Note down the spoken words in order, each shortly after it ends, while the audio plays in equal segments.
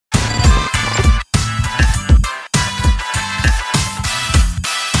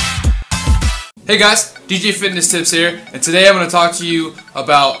Hey guys, DJFitnessTIps here, and today I'm going to talk to you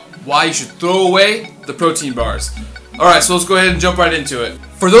about why you should throw away the protein bars. Alright, so let's go ahead and jump right into it.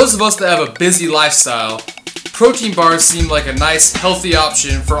 For those of us that have a busy lifestyle, protein bars seem like a nice, healthy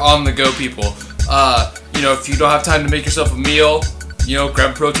option for on-the-go people. If you don't have time to make yourself a meal,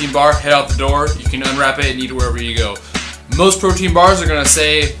 grab a protein bar, head out the door, you can unwrap it and eat it wherever you go. Most protein bars are going to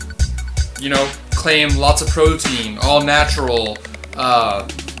say, claim lots of protein, all natural,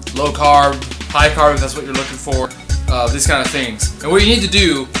 low carb, high carb if that's what you're looking for, these kind of things. And what you need to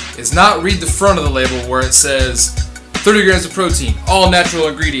do is not read the front of the label where it says 30 grams of protein, all natural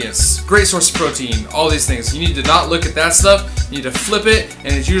ingredients, great source of protein, all these things. You need to not look at that stuff. You need to flip it,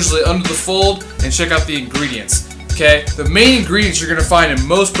 and it's usually under the fold, and check out the ingredients. Okay, the main ingredients you're going to find in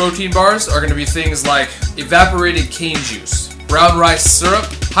most protein bars are going to be things like evaporated cane juice, brown rice syrup,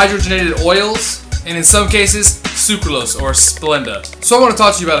 hydrogenated oils, and in some cases, sucralose or Splenda. So I want to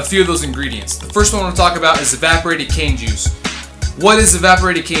talk to you about a few of those ingredients. The first one I want to talk about is evaporated cane juice. What is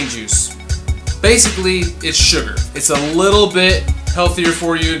evaporated cane juice? Basically, it's sugar. It's a little bit healthier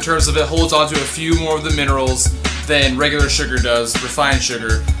for you in terms of it holds onto a few more of the minerals than regular sugar does, refined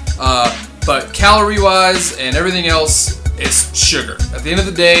sugar. But calorie-wise and everything else, it's sugar. At the end of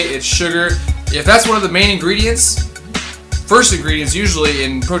the day, it's sugar. If that's one of the main ingredients, first ingredients usually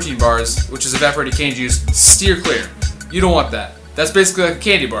in protein bars, which is evaporated cane juice, steer clear. You don't want that. That's basically like a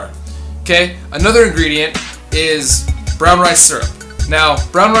candy bar. Okay? Another ingredient is brown rice syrup. Now,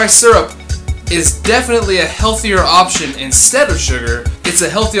 brown rice syrup is definitely a healthier option instead of sugar. It's a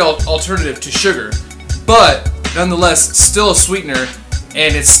healthy alternative to sugar, but nonetheless, still a sweetener,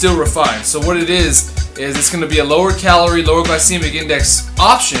 and it's still refined. So what it is it's going to be a lower calorie, lower glycemic index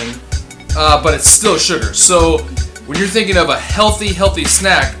option, but it's still sugar. So when you're thinking of a healthy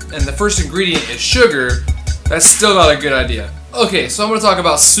snack and the first ingredient is sugar, that's still not a good idea. Okay, so I'm going to talk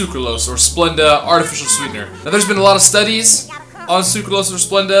about sucralose or Splenda artificial sweetener. Now there's been a lot of studies on sucralose or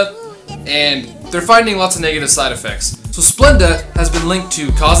Splenda, and they're finding lots of negative side effects. So Splenda has been linked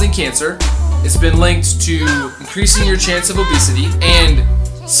to causing cancer, it's been linked to increasing your chance of obesity, and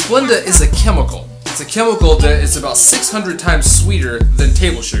Splenda is a chemical. It's a chemical that is about 600 times sweeter than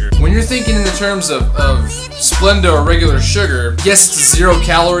table sugar. When you're thinking in the terms of Splenda or regular sugar, yes, it's a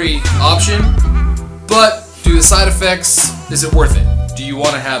 0-calorie option, but do the side effects, is it worth it? Do you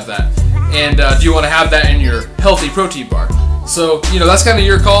want to have that? And do you want to have that in your healthy protein bar? So, that's kind of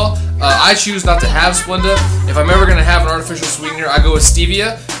your call. I choose not to have Splenda. If I'm ever going to have an artificial sweetener, I go with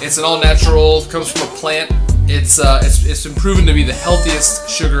stevia. It's an all-natural, comes from a plant. It's been proven to be the healthiest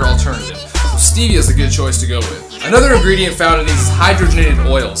sugar alternative. So stevia is a good choice to go with. Another ingredient found in these is hydrogenated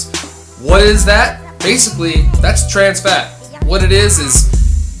oils. What is that? Basically, that's trans fat. What it is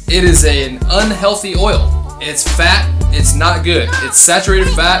it is an unhealthy oil. It's fat. It's not good. It's saturated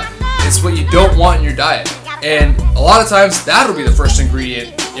fat. It's what you don't want in your diet. And a lot of times, that'll be the first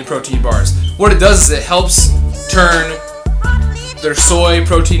ingredient in protein bars. What it does is it helps turn their soy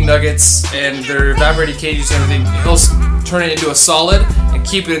protein nuggets and their evaporated cane juice and everything, it helps turn it into a solid and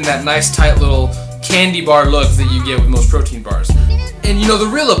keep it in that nice tight little candy bar look that you get with most protein bars. And the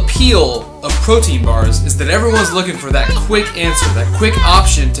real appeal of protein bars is that everyone's looking for that quick answer, that quick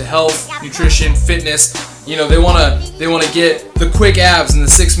option to health, nutrition, fitness. They want to get the quick abs and the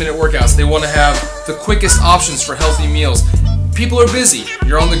 6-minute workouts. They want to have the quickest options for healthy meals. People are busy.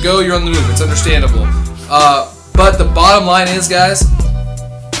 You're on the go, you're on the move. It's understandable. But the bottom line is, guys,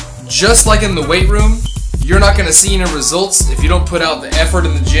 just like in the weight room, you're not going to see any results if you don't put out the effort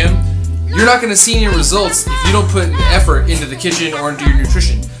in the gym. You're not going to see any results if you don't put the effort into the kitchen or into your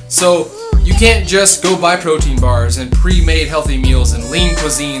nutrition. So you can't just go buy protein bars and pre-made healthy meals and lean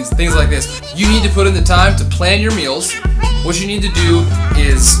cuisines and things like this. You need to put in the time to plan your meals. What you need to do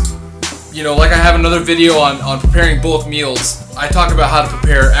is, like I have another video on preparing bulk meals. I talk about how to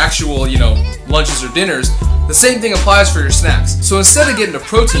prepare actual, lunches or dinners. The same thing applies for your snacks. So instead of getting a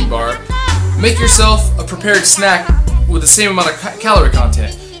protein bar, make yourself a prepared snack with the same amount of calorie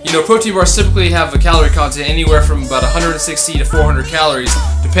content. Protein bars typically have a calorie content anywhere from about 160 to 400 calories,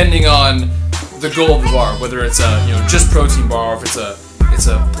 depending on the goal of the bar, whether it's a just protein bar, or if it's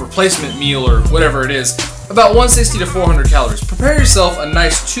a replacement meal or whatever it is. About 160 to 400 calories. Prepare yourself a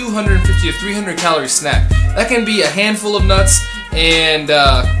nice 250 to 300 calorie snack. That can be a handful of nuts and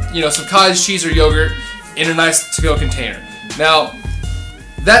some cottage cheese or yogurt in a nice to-go container. Now,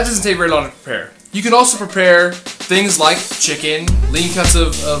 that doesn't take very long to prepare. You can also prepare things like chicken, lean cuts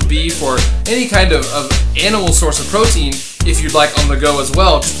of beef, or any kind of animal source of protein if you'd like on the go as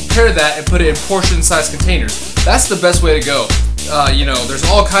well. Just prepare that and put it in portion-sized containers. That's the best way to go. There's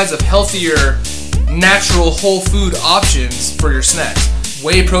all kinds of healthier, natural, whole food options for your snacks.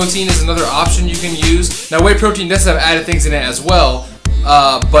 Whey protein is another option you can use. Now, whey protein does have added things in it as well,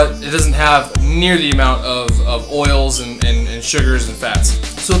 but it doesn't have near the amount of oils and sugars and fats.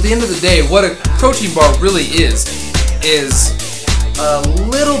 So at the end of the day, what a protein bar really is a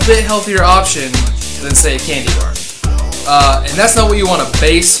little bit healthier option than, say, a candy bar. And that's not what you want to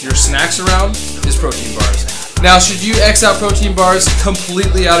base your snacks around, is protein bars. Now, should you X out protein bars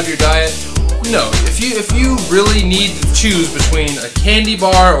completely out of your diet? No. If you really need to choose between a candy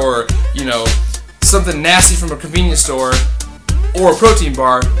bar or, you know, something nasty from a convenience store or a protein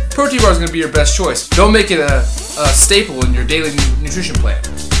bar is going to be your best choice. Don't make it a staple in your daily nutrition plan.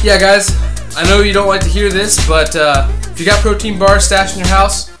 Yeah, guys, I know you don't like to hear this, but if you got protein bars stashed in your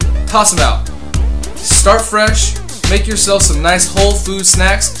house, toss them out. Start fresh, make yourself some nice whole food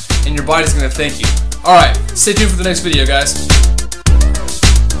snacks, and your body's going to thank you. Alright, stay tuned for the next video, guys.